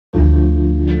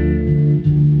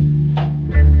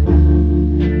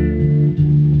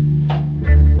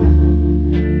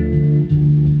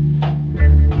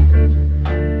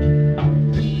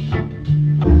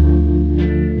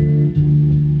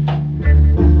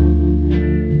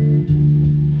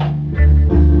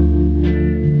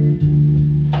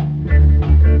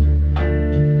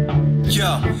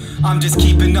just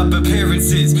keeping up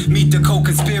appearances. Meet the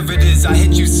co-conspirators. I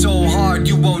hit you so hard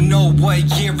you won't know what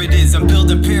year it is. I'm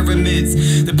building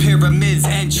pyramids, the pyramids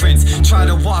entrance. Try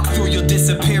to walk through, you'll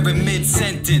disappear in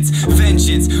mid-sentence.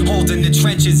 Vengeance, holding the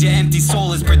trenches. Your empty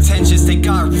soul is pretentious. They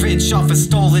got rich off of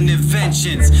stolen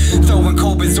inventions. Throwing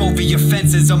cobras over your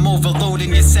fences. I'm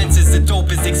overloading your senses. The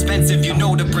dope is expensive, you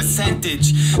know the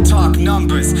percentage. Talk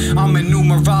numbers, I'm a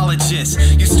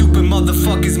numerologist. You stupid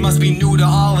motherfuckers must be new to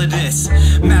all of this.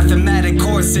 Mathematic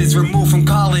courses removed from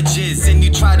colleges. And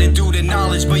you try to do the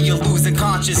knowledge but you're losing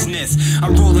consciousness.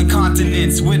 I'm ruling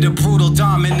continents with a brutal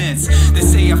dominance. They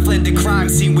say I fled the crime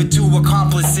scene with 2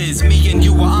 accomplices. Me and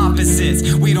you are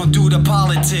opposites, we don't do the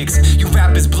politics. You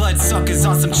rappers bloodsuckers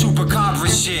on some chupacabra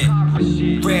shit.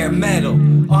 Rare metal,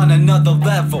 on another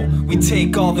level. We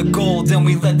take all the gold and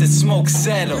we let the smoke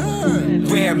settle.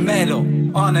 Rare metal,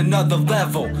 on another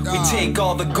level. We take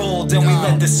all the gold and we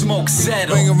let the smoke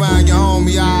settle. Bring around your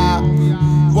homie,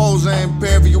 Rosa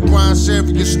Imperial, grind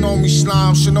serious, know me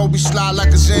slime. Shinobi slide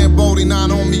like a Zamboni,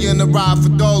 9 on me in the ride for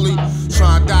Dolly.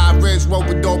 Tryna die rich, rope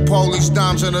with dope police.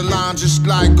 Dimes in the line just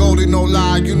like Goldie, no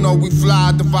lie. You know we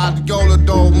fly, divide the Yola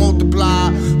dough,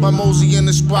 multiply. My mosey in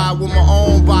the spot with my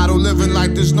own bottle. Living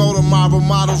like there's no tomorrow,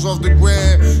 models off the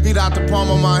grid. Heat out the palm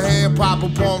of my hand, pop a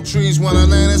palm trees. When I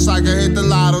land, it's like I hit the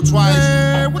lotto twice.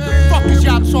 Man, what the fuck is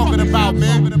y'all talking about,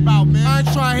 man? I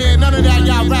ain't trying to hear none of that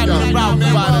y'all rapping about,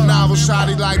 man. By the novel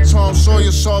shotty like Tom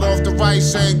Sawyer, sawed off the right,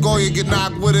 saying Goya get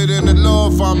knocked with it in the law.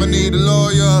 If I'ma need a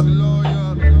lawyer,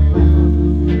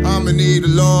 I'ma need a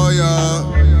lawyer.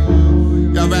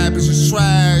 Y'all rappers is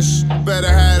trash. Better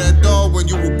have that door when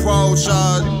you approach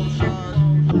us.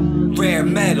 Rare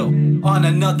metal, on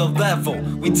another level.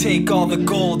 We take all the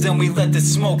gold and we let the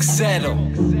smoke settle.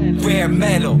 Rare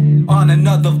metal, on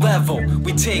another level.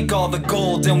 We take all the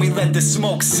gold and we let the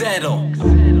smoke settle.